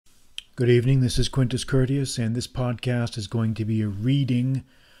Good evening, this is Quintus Curtius, and this podcast is going to be a reading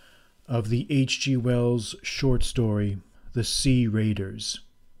of the H.G. Wells short story, The Sea Raiders.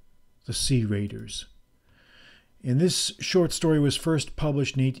 The Sea Raiders. And this short story was first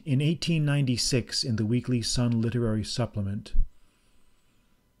published in 1896 in the Weekly Sun Literary Supplement.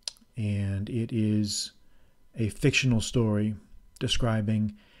 And it is a fictional story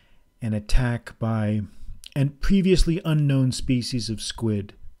describing an attack by a previously unknown species of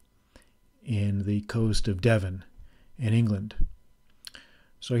squid in the coast of Devon in England.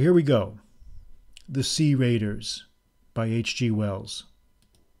 So here we go. The Sea Raiders by H.G. Wells.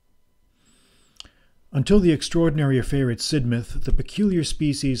 Until the extraordinary affair at Sidmouth, the peculiar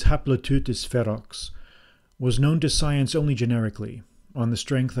species Haploteuthis ferox was known to science only generically, on the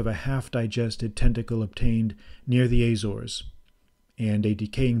strength of a half-digested tentacle obtained near the Azores, and a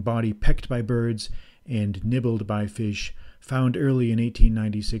decaying body pecked by birds and nibbled by fish found early in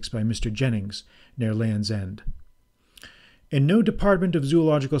 1896 by Mr. Jennings near Land's End. In no department of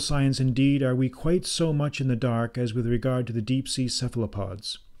zoological science, indeed, are we quite so much in the dark as with regard to the deep-sea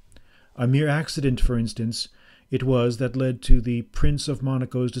cephalopods. A mere accident, for instance, it was that led to the Prince of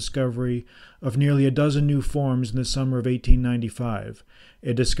Monaco's discovery of nearly a dozen new forms in the summer of 1895,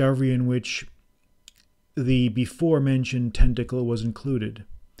 a discovery in which the before-mentioned tentacle was included.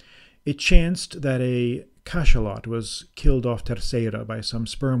 It chanced that a cachalot was killed off Terceira by some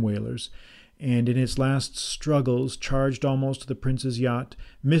sperm whalers, and in its last struggles charged almost to the prince's yacht,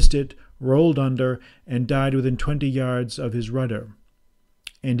 missed it, rolled under, and died within 20 yards of his rudder.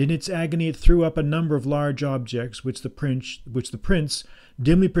 And in its agony it threw up a number of large objects which the prince,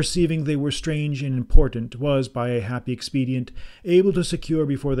 dimly perceiving they were strange and important, was, by a happy expedient, able to secure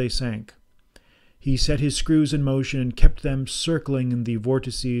before they sank. He set his screws in motion and kept them circling in the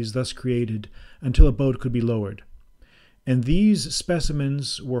vortices thus created until a boat could be lowered. And these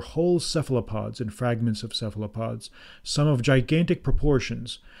specimens were whole cephalopods and fragments of cephalopods, some of gigantic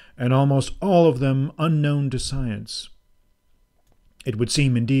proportions, and almost all of them unknown to science. It would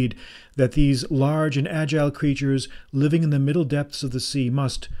seem, indeed, that these large and agile creatures living in the middle depths of the sea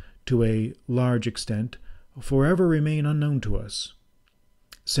must, to a large extent, forever remain unknown to us,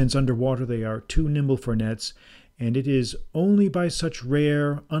 since under water they are too nimble for nets, and it is only by such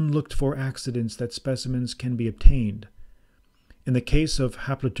rare, unlooked-for accidents that specimens can be obtained. In the case of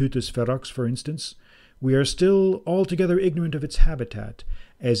Haploteuthis ferox, for instance, we are still altogether ignorant of its habitat,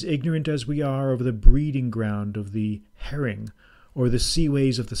 as ignorant as we are of the breeding ground of the herring or the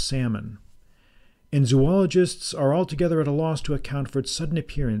seaways of the salmon. And zoologists are altogether at a loss to account for its sudden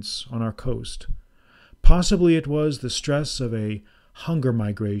appearance on our coast. Possibly it was the stress of a hunger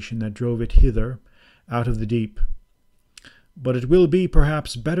migration that drove it hither out of the deep. But it will be,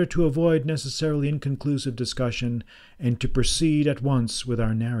 perhaps, better to avoid necessarily inconclusive discussion and to proceed at once with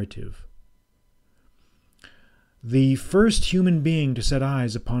our narrative. The first human being to set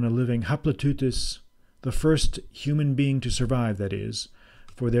eyes upon a living Haploteuthis, the first human being to survive, that is,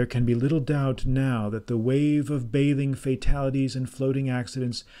 for there can be little doubt now that the wave of bathing fatalities and floating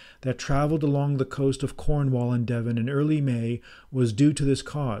accidents that travelled along the coast of Cornwall and Devon in early May was due to this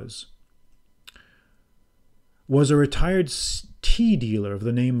cause, was a retired tea dealer of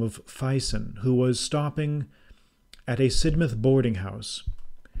the name of Fison, who was stopping at a Sidmouth boarding house.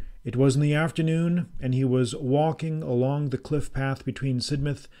 It was in the afternoon, and he was walking along the cliff path between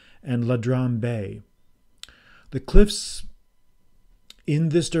Sidmouth and Ladram Bay. The cliffs in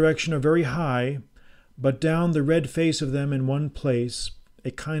this direction are very high, but down the red face of them in one place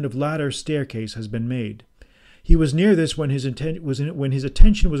a kind of ladder staircase has been made. He was near this when his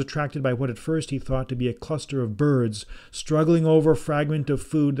attention was attracted by what at first he thought to be a cluster of birds struggling over a fragment of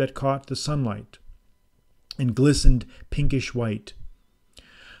food that caught the sunlight and glistened pinkish white.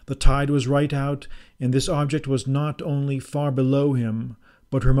 The tide was right out, and this object was not only far below him,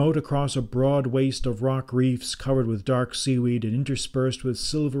 but remote across a broad waste of rock reefs covered with dark seaweed and interspersed with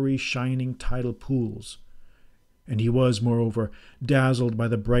silvery, shining tidal pools. And he was, moreover, dazzled by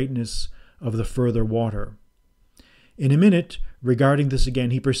the brightness of the further water. In a minute, regarding this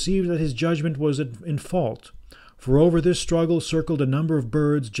again, he perceived that his judgment was in fault, for over this struggle circled a number of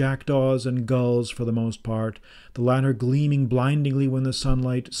birds, jackdaws, and gulls for the most part, the latter gleaming blindingly when the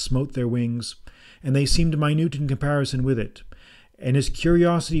sunlight smote their wings, and they seemed minute in comparison with it. And his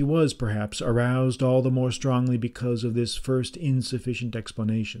curiosity was, perhaps, aroused all the more strongly because of this first insufficient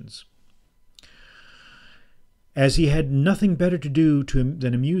explanations. As he had nothing better to do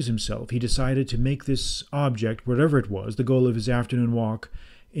than amuse himself, he decided to make this object, whatever it was, the goal of his afternoon walk,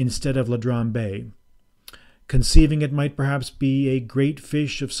 instead of Ladram Bay, conceiving it might perhaps be a great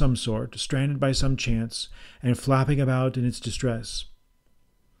fish of some sort, stranded by some chance, and flapping about in its distress.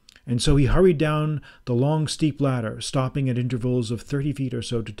 and so he hurried down the long steep ladder, stopping at intervals of 30 feet or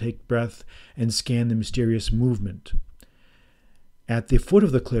so to take breath and scan the mysterious movement. At the foot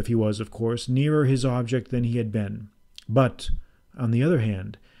of the cliff he was, of course, nearer his object than he had been. But, on the other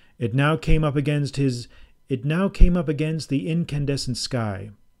hand, it now came up against the incandescent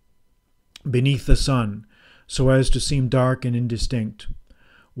sky, beneath the sun, so as to seem dark and indistinct.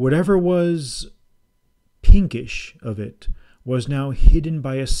 Whatever was pinkish of it was now hidden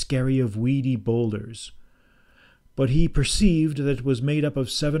by a skerry of weedy boulders. But he perceived that it was made up of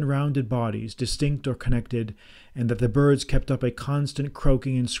 7 rounded bodies, distinct or connected, and that the birds kept up a constant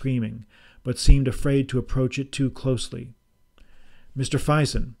croaking and screaming, but seemed afraid to approach it too closely. Mr.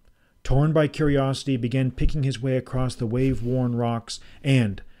 Fison, torn by curiosity, began picking his way across the wave-worn rocks,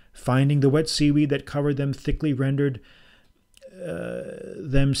 and, finding the wet seaweed that covered them thickly rendered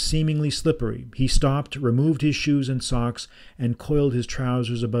them seemingly slippery, he stopped, removed his shoes and socks, and coiled his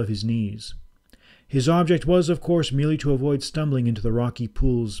trousers above his knees. His object was, of course, merely to avoid stumbling into the rocky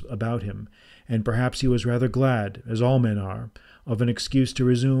pools about him, and perhaps he was rather glad, as all men are, of an excuse to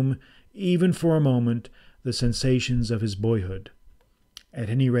resume, even for a moment, the sensations of his boyhood. At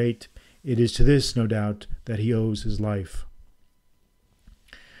any rate, it is to this, no doubt, that he owes his life.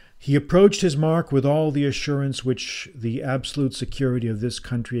 He approached his mark with all the assurance which the absolute security of this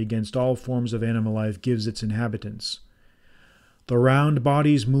country against all forms of animal life gives its inhabitants. The round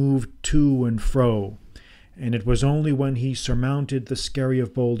bodies moved to and fro, and it was only when he surmounted the skerry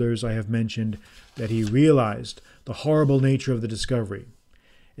of boulders I have mentioned that he realized the horrible nature of the discovery.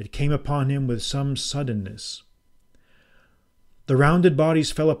 It came upon him with some suddenness. The rounded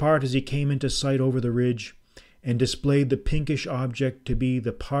bodies fell apart as he came into sight over the ridge, and displayed the pinkish object to be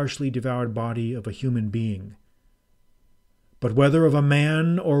the partially devoured body of a human being. But whether of a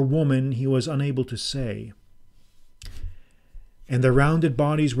man or woman he was unable to say. And the rounded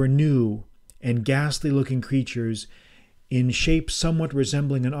bodies were new and ghastly-looking creatures, in shape somewhat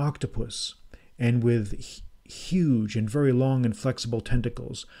resembling an octopus, and with huge and very long and flexible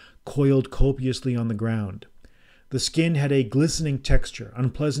tentacles, coiled copiously on the ground. The skin had a glistening texture,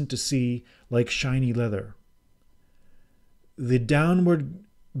 unpleasant to see, like shiny leather. The downward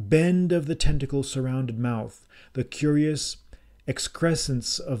bend of the tentacle-surrounded mouth, the curious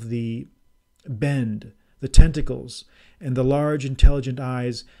excrescence of the bend, the tentacles, and the large intelligent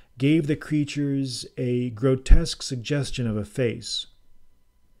eyes gave the creatures a grotesque suggestion of a face.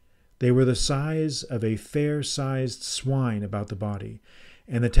 They were the size of a fair-sized swine about the body,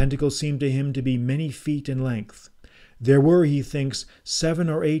 and the tentacles seemed to him to be many feet in length. There were, he thinks, 7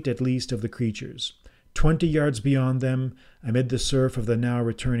 or 8 at least of the creatures. 20 yards beyond them, amid the surf of the now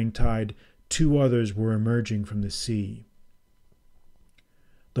returning tide, 2 others were emerging from the sea.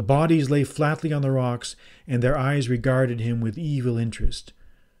 The bodies lay flatly on the rocks, and their eyes regarded him with evil interest.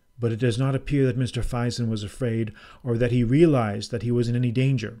 But it does not appear that Mr. Fison was afraid, or that he realized that he was in any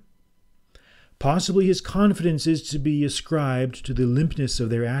danger. Possibly his confidence is to be ascribed to the limpness of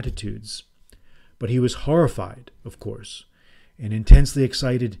their attitudes. But he was horrified, of course, and intensely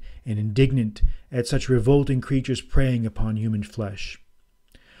excited and indignant at such revolting creatures preying upon human flesh.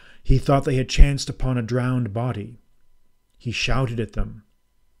 He thought they had chanced upon a drowned body. He shouted at them,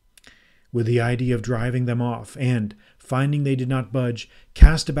 with the idea of driving them off, and, finding they did not budge,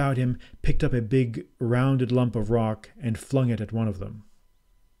 cast about him, picked up a big rounded lump of rock, and flung it at one of them.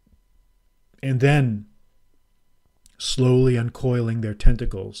 And then, slowly uncoiling their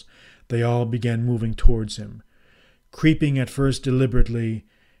tentacles, they all began moving towards him, creeping at first deliberately,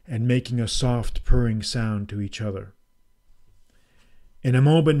 and making a soft purring sound to each other. In a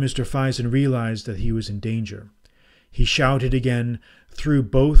moment Mr. Fison realized that he was in danger. He shouted again, threw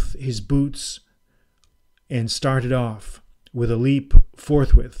both his boots, and started off, with a leap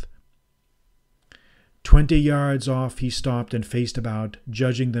forthwith. 20 yards off he stopped and faced about,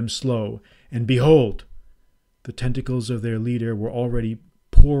 judging them slow, and behold! The tentacles of their leader were already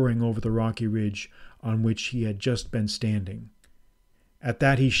pouring over the rocky ridge on which he had just been standing. At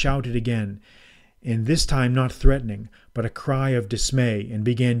that he shouted again, and this time not threatening, but a cry of dismay, and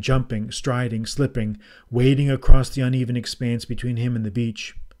began jumping, striding, slipping, wading across the uneven expanse between him and the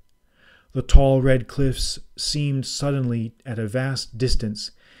beach. The tall red cliffs seemed suddenly at a vast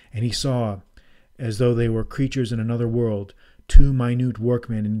distance, and he saw, as though they were creatures in another world, 2 minute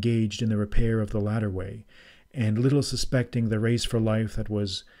workmen engaged in the repair of the ladderway, and little suspecting the race for life that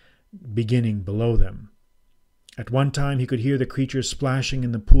was beginning below them. At one time he could hear the creatures splashing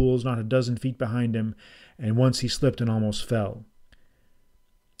in the pools not a dozen feet behind him, and once he slipped and almost fell.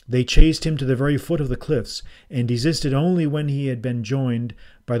 They chased him to the very foot of the cliffs, and desisted only when he had been joined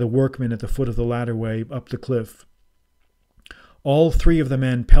by the workmen at the foot of the ladderway up the cliff. All three of the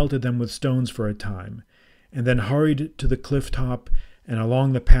men pelted them with stones for a time, and then hurried to the cliff top and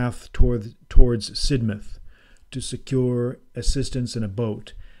along the path towards Sidmouth to secure assistance in a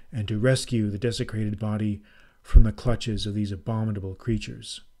boat and to rescue the desecrated body from the clutches of these abominable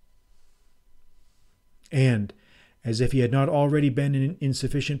creatures. And, as if he had not already been in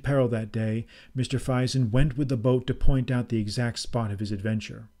insufficient peril that day, Mr. Fison went with the boat to point out the exact spot of his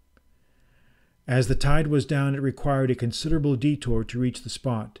adventure. As the tide was down, it required a considerable detour to reach the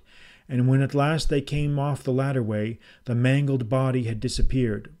spot, and when at last they came off the ladder-way, the mangled body had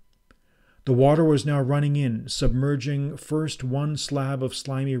disappeared. The water was now running in, submerging first one slab of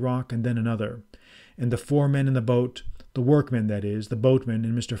slimy rock and then another, and the four men in the boat, the workmen, that is, the boatman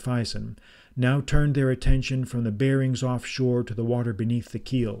and Mr. Fison, now turned their attention from the bearings offshore to the water beneath the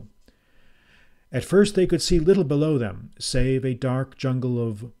keel. At first they could see little below them, save a dark jungle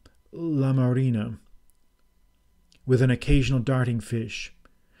of lamarina, with an occasional darting fish.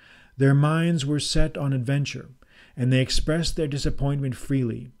 Their minds were set on adventure, and they expressed their disappointment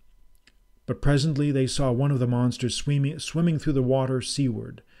freely. But presently they saw one of the monsters swimming through the water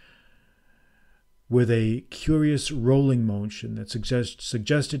seaward, with a curious rolling motion that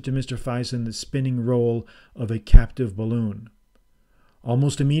suggested to Mr. Fison the spinning roll of a captive balloon.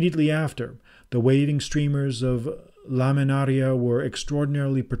 Almost immediately after, the waving streamers of laminaria were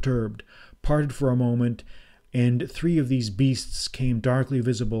extraordinarily perturbed, parted for a moment, and three of these beasts came darkly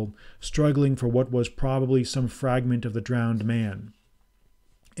visible, struggling for what was probably some fragment of the drowned man.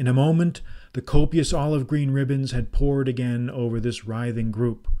 In a moment, the copious olive-green ribbons had poured again over this writhing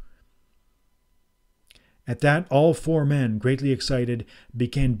group. At that, all four men, greatly excited,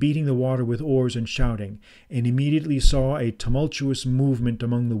 began beating the water with oars and shouting, and immediately saw a tumultuous movement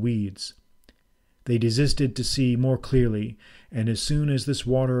among the weeds. They desisted to see more clearly, and as soon as this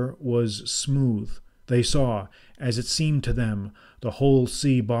water was smooth, they saw, as it seemed to them, the whole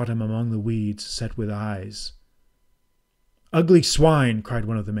sea bottom among the weeds set with eyes. "Ugly swine!" cried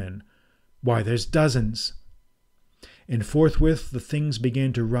one of the men. "Why, there's dozens!" And forthwith the things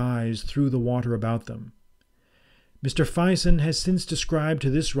began to rise through the water about them. Mr. Fison has since described to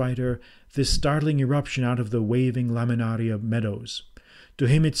this writer this startling eruption out of the waving laminaria meadows. To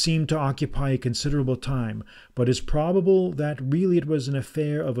him it seemed to occupy a considerable time, but it is probable that really it was an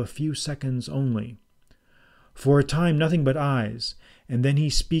affair of a few seconds only. For a time nothing but eyes, and then he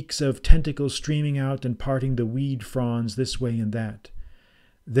speaks of tentacles streaming out and parting the weed fronds this way and that.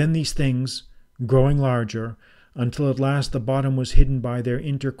 Then these things, growing larger, until at last the bottom was hidden by their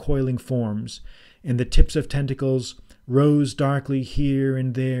intercoiling forms, and the tips of tentacles rose darkly here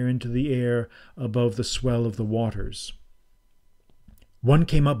and there into the air above the swell of the waters. One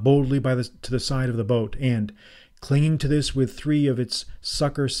came up boldly to the side of the boat, and, clinging to this with three of its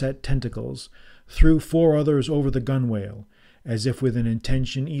sucker-set tentacles, threw four others over the gunwale, as if with an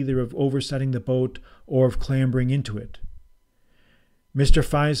intention either of oversetting the boat or of clambering into it. Mr.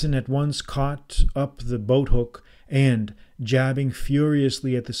 Fison at once caught up the boat-hook and, jabbing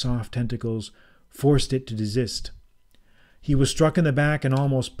furiously at the soft tentacles, forced it to desist. He was struck in the back and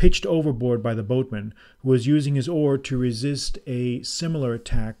almost pitched overboard by the boatman, who was using his oar to resist a similar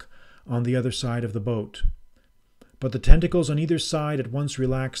attack on the other side of the boat. But the tentacles on either side at once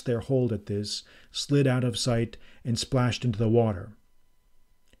relaxed their hold at this, slid out of sight, and splashed into the water.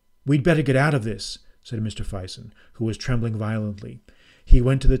 "We'd better get out of this," said Mr. Fison, who was trembling violently. He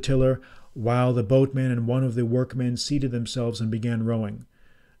went to the tiller, while the boatman and one of the workmen seated themselves and began rowing.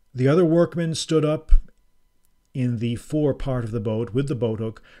 The other workmen stood up in the fore part of the boat with the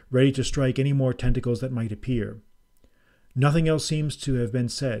boat-hook, ready to strike any more tentacles that might appear. Nothing else seems to have been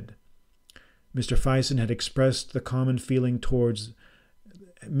said. Mr. Fison had expressed the common feeling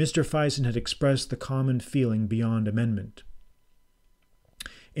beyond amendment.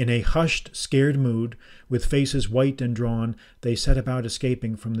 In a hushed, scared mood, with faces white and drawn, they set about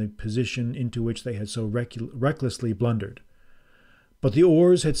escaping from the position into which they had so recklessly blundered. But the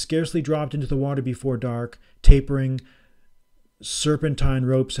oars had scarcely dropped into the water before dark, tapering serpentine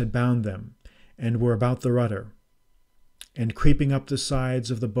ropes had bound them, and were about the rudder. And creeping up the sides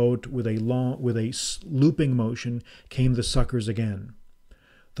of the boat with a looping motion came the suckers again.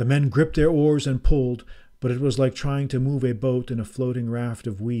 The men gripped their oars and pulled, but it was like trying to move a boat in a floating raft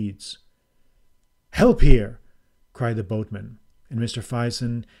of weeds. "Help here!" cried the boatman, and Mr.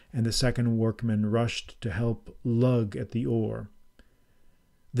 Fison and the second workman rushed to help lug at the oar.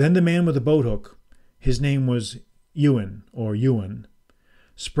 Then the man with the boat-hook, his name was Ewan,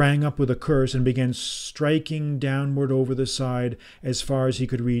 sprang up with a curse and began striking downward over the side as far as he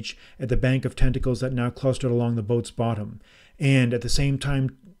could reach at the bank of tentacles that now clustered along the boat's bottom, and at the same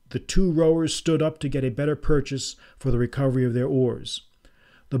time the two rowers stood up to get a better purchase for the recovery of their oars.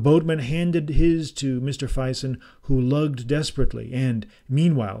 The boatman handed his to Mr. Fison, who lugged desperately, and,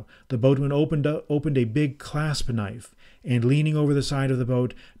 meanwhile, the boatman opened a big clasp knife, and, leaning over the side of the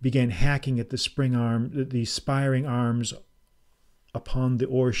boat, began hacking at the spiring arms upon the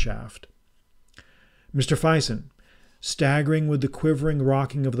oar shaft. Mr. Fison, staggering with the quivering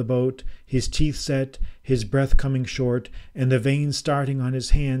rocking of the boat, his teeth set, his breath coming short, and the veins starting on his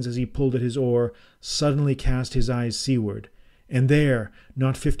hands as he pulled at his oar, suddenly cast his eyes seaward. And there,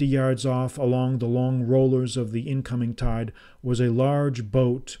 not 50 yards off, along the long rollers of the incoming tide, was a large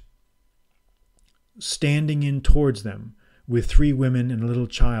boat standing in towards them, with 3 women and a little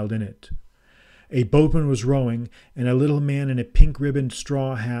child in it. A boatman was rowing, and a little man in a pink-ribboned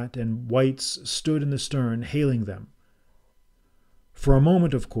straw hat and whites stood in the stern, hailing them. For a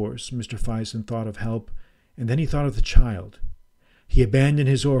moment, of course, Mr. Fison thought of help, and then he thought of the child. He abandoned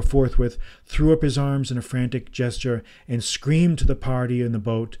his oar forthwith, threw up his arms in a frantic gesture, and screamed to the party in the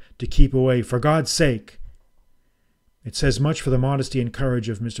boat to keep away, for God's sake. It says much for the modesty and courage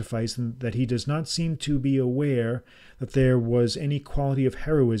of Mr. Fison that he does not seem to be aware that there was any quality of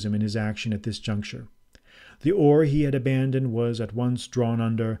heroism in his action at this juncture. The oar he had abandoned was at once drawn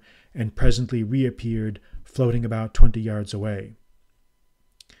under, and presently reappeared, floating about 20 yards away.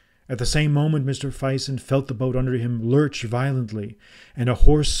 At the same moment Mr. Fison felt the boat under him lurch violently, and a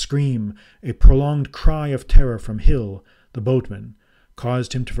hoarse scream, a prolonged cry of terror from Hill, the boatman,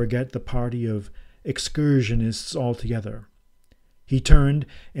 caused him to forget the party of excursionists altogether. He turned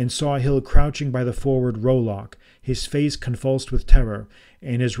and saw Hill crouching by the forward rowlock, his face convulsed with terror,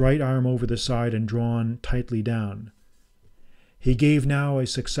 and his right arm over the side and drawn tightly down. He gave now a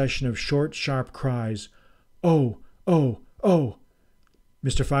succession of short, sharp cries, "Oh! Oh! Oh!"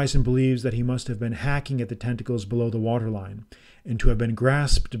 Mr. Fison believes that he must have been hacking at the tentacles below the waterline, and to have been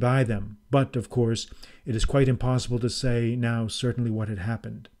grasped by them, but, of course, it is quite impossible to say now certainly what had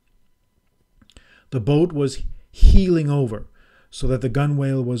happened. The boat was heeling over, so that the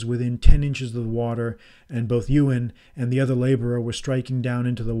gunwale was within 10 inches of the water, and both Ewan and the other labourer were striking down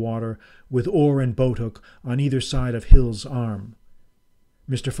into the water, with oar and boathook on either side of Hill's arm.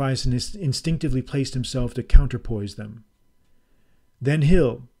 Mr. Fison instinctively placed himself to counterpoise them. Then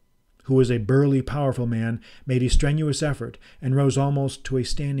Hill, who was a burly, powerful man, made a strenuous effort, and rose almost to a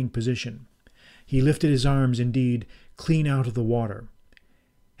standing position. He lifted his arms, indeed, clean out of the water.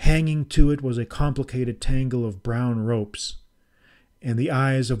 Hanging to it was a complicated tangle of brown ropes, and the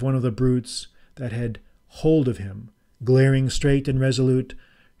eyes of one of the brutes that had hold of him, glaring straight and resolute,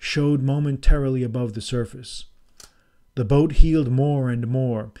 showed momentarily above the surface. The boat heeled more and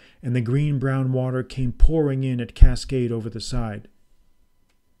more, and the green-brown water came pouring in at cascade over the side.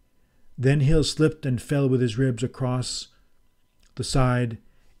 Then Hill slipped and fell with his ribs across the side,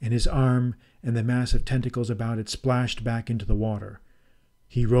 and his arm and the mass of tentacles about it splashed back into the water.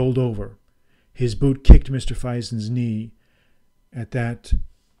 He rolled over. His boot kicked Mr. Fison's knee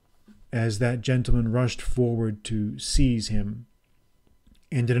as that gentleman rushed forward to seize him.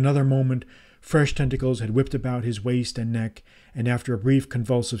 And in another moment fresh tentacles had whipped about his waist and neck, and after a brief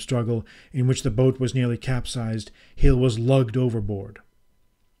convulsive struggle, in which the boat was nearly capsized, Hill was lugged overboard.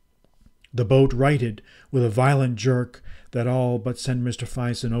 The boat righted with a violent jerk that all but sent Mr.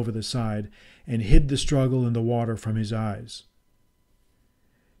 Fison over the side, and hid the struggle in the water from his eyes.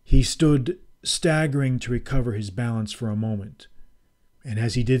 He stood staggering to recover his balance for a moment, and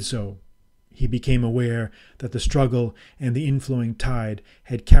as he did so, he became aware that the struggle and the inflowing tide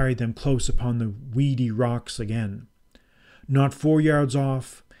had carried them close upon the weedy rocks again. Not 4 yards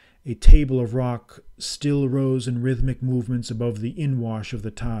off, a table of rock still rose in rhythmic movements above the inwash of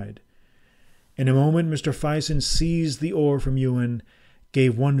the tide. In a moment Mr. Fison seized the oar from Ewan,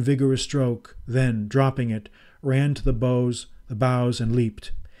 gave one vigorous stroke, then, dropping it, ran to the bows, and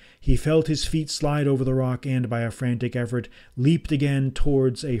leaped. He felt his feet slide over the rock and, by a frantic effort, leaped again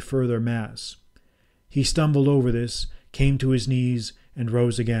towards a further mass. He stumbled over this, came to his knees, and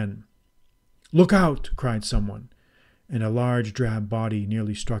rose again. "Look out!" cried someone, and a large drab body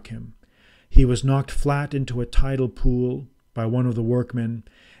nearly struck him. He was knocked flat into a tidal pool by one of the workmen,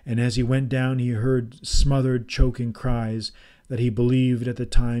 and as he went down he heard smothered, choking cries that he believed at the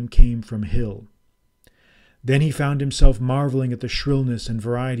time came from Hill. Then he found himself marveling at the shrillness and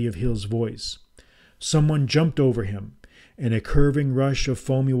variety of Hill's voice. Someone jumped over him, and a curving rush of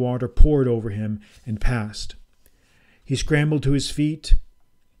foamy water poured over him and passed. He scrambled to his feet,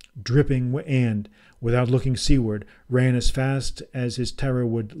 dripping, and, without looking seaward, ran as fast as his terror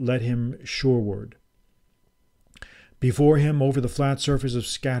would let him shoreward. Before him, over the flat surface of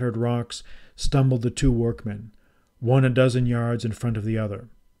scattered rocks, stumbled the two workmen, one a dozen yards in front of the other.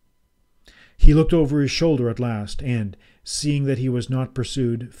 He looked over his shoulder at last, and, seeing that he was not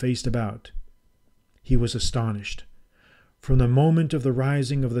pursued, faced about. He was astonished. From the moment of the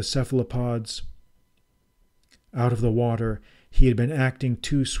rising of the cephalopods out of the water, he had been acting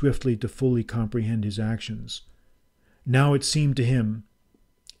too swiftly to fully comprehend his actions. Now it seemed to him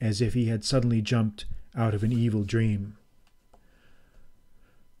as if he had suddenly jumped out of an evil dream.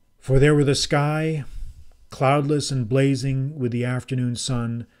 For there were the sky, cloudless and blazing with the afternoon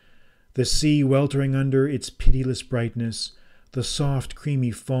sun, the sea weltering under its pitiless brightness, the soft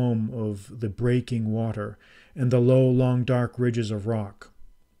creamy foam of the breaking water, and the low, long, dark ridges of rock.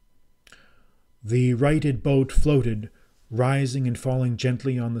 The righted boat floated, rising and falling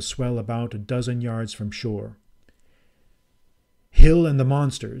gently on the swell about a dozen yards from shore. Hill and the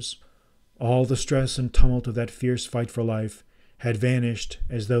monsters, all the stress and tumult of that fierce fight for life, had vanished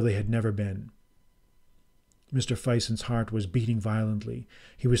as though they had never been. Mr. Fison's heart was beating violently.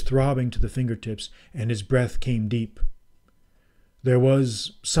 He was throbbing to the fingertips, and his breath came deep. There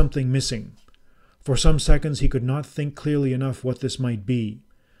was something missing. For some seconds he could not think clearly enough what this might be.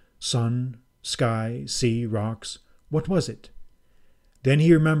 Sun, sky, sea, rocks. What was it? Then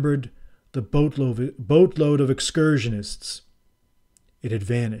he remembered the boatload of excursionists. It had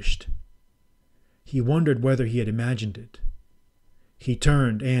vanished. He wondered whether he had imagined it. He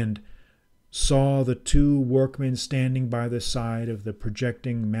turned and saw the two workmen standing by the side of the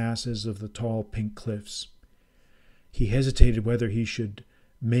projecting masses of the tall pink cliffs. He hesitated whether he should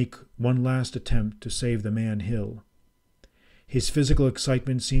make one last attempt to save the man Hill. His physical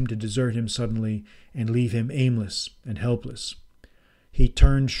excitement seemed to desert him suddenly and leave him aimless and helpless. He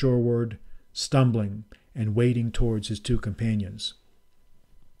turned shoreward, stumbling and wading towards his two companions.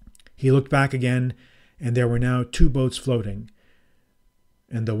 He looked back again, and there were now two boats floating,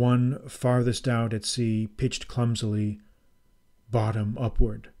 and the one farthest out at sea pitched clumsily, bottom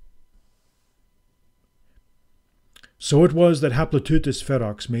upward. So it was that Haploteuthis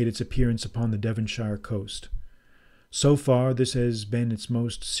ferox made its appearance upon the Devonshire coast. So far this has been its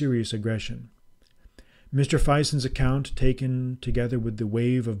most serious aggression. Mr. Fison's account, taken together with the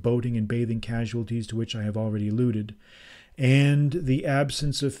wave of boating and bathing casualties to which I have already alluded, and the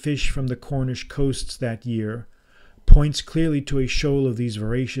absence of fish from the Cornish coasts that year, points clearly to a shoal of these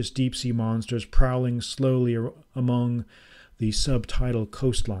voracious deep-sea monsters prowling slowly among the subtidal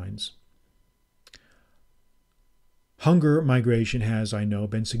coastlines. Hunger migration has, I know,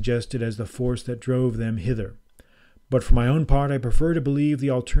 been suggested as the force that drove them hither, but for my own part I prefer to believe the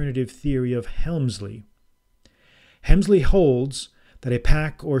alternative theory of Helmsley. Helmsley holds that a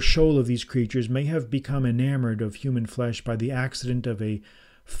pack or shoal of these creatures may have become enamored of human flesh by the accident of a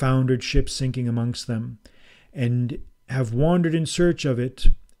foundered ship sinking amongst them, and have wandered in search of it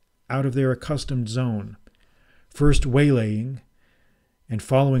out of their accustomed zone, first waylaying and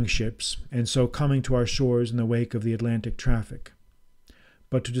following ships, and so coming to our shores in the wake of the Atlantic traffic.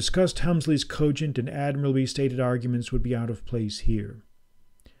 But to discuss Helmsley's cogent and admirably stated arguments would be out of place here.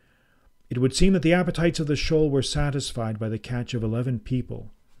 It would seem that the appetites of the shoal were satisfied by the catch of 11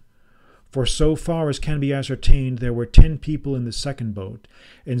 people, for so far as can be ascertained there were 10 people in the second boat,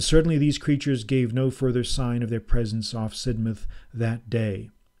 and certainly these creatures gave no further sign of their presence off Sidmouth that day.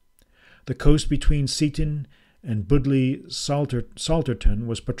 The coast between Seaton and Budleigh Salterton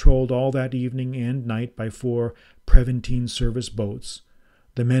was patrolled all that evening and night by 4 Preventine service boats,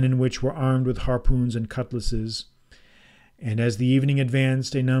 the men in which were armed with harpoons and cutlasses, and as the evening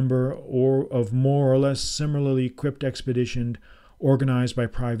advanced a number of more or less similarly equipped expeditions organized by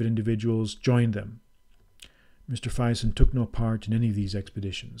private individuals joined them. Mr. Fison took no part in any of these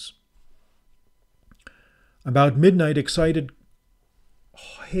expeditions. About midnight excited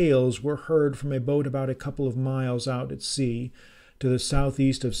hails were heard from a boat about a couple of miles out at sea to the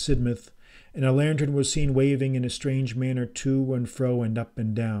southeast of Sidmouth, and a lantern was seen waving in a strange manner to and fro and up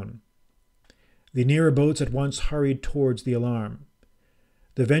and down. The nearer boats at once hurried towards the alarm.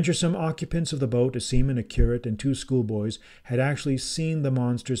 The venturesome occupants of the boat, a seaman, a curate, and 2 schoolboys, had actually seen the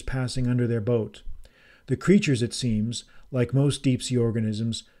monsters passing under their boat. The creatures, it seems, like most deep-sea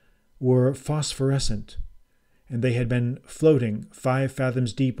organisms, were phosphorescent, and they had been floating 5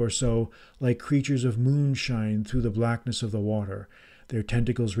 fathoms deep or so, like creatures of moonshine through the blackness of the water, their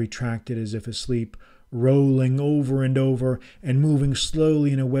tentacles retracted as if asleep, rolling over and over, and moving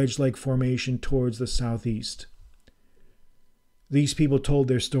slowly in a wedge-like formation towards the southeast. These people told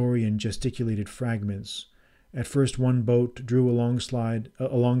their story in gesticulated fragments. At first one boat drew alongside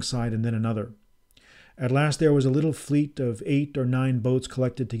and then another. At last there was a little fleet of 8 or 9 boats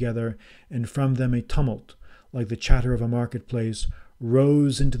collected together, and from them a tumult, like the chatter of a marketplace,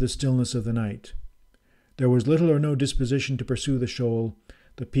 rose into the stillness of the night. There was little or no disposition to pursue the shoal.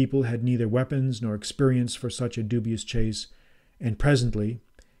 The people had neither weapons nor experience for such a dubious chase, and presently,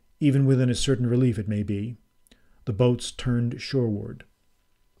 even within a certain relief it may be, the boats turned shoreward.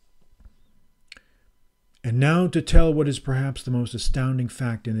 And now to tell what is perhaps the most astounding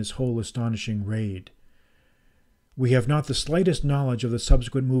fact in this whole astonishing raid. We have not the slightest knowledge of the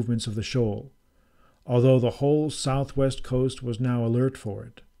subsequent movements of the shoal, although the whole southwest coast was now alert for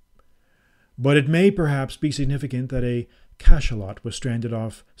it. But it may perhaps be significant that a cachalot was stranded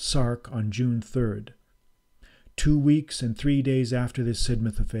off Sark on June 3rd. 2 weeks and 3 days after this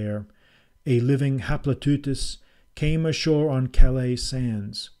Sidmouth affair, a living Haploteuthis came ashore on Calais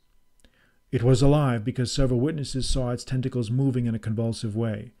sands. It was alive because several witnesses saw its tentacles moving in a convulsive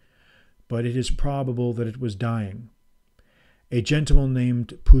way, but it is probable that it was dying. A gentleman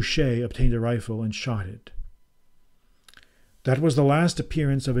named Pouchet obtained a rifle and shot it. That was the last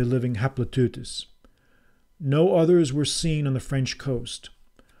appearance of a living Haploteuthis. No others were seen on the French coast.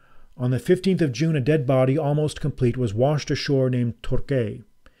 On the 15th of June, a dead body, almost complete, was washed ashore named Torquay,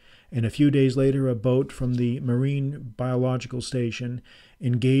 and a few days later a boat from the Marine Biological Station,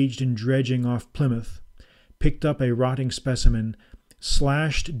 engaged in dredging off Plymouth, picked up a rotting specimen,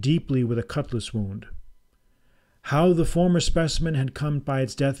 slashed deeply with a cutlass wound. How the former specimen had come by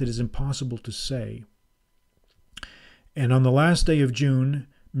its death it is impossible to say. And on the last day of June,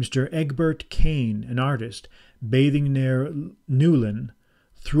 Mr. Egbert Kane, an artist, bathing near Newlyn,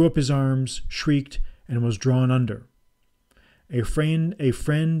 threw up his arms, shrieked, and was drawn under. A friend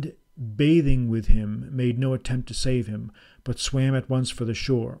bathing with him made no attempt to save him, but swam at once for the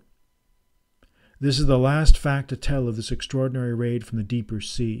shore. This is the last fact to tell of this extraordinary raid from the deeper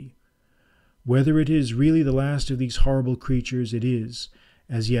sea. Whether it is really the last of these horrible creatures, it is,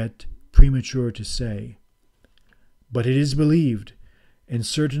 as yet, premature to say. But it is believed, and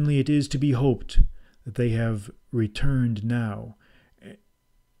certainly it is to be hoped, that they have returned now,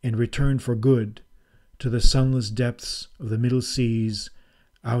 and returned for good, to the sunless depths of the middle seas,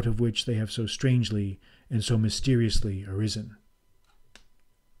 out of which they have so strangely and so mysteriously arisen.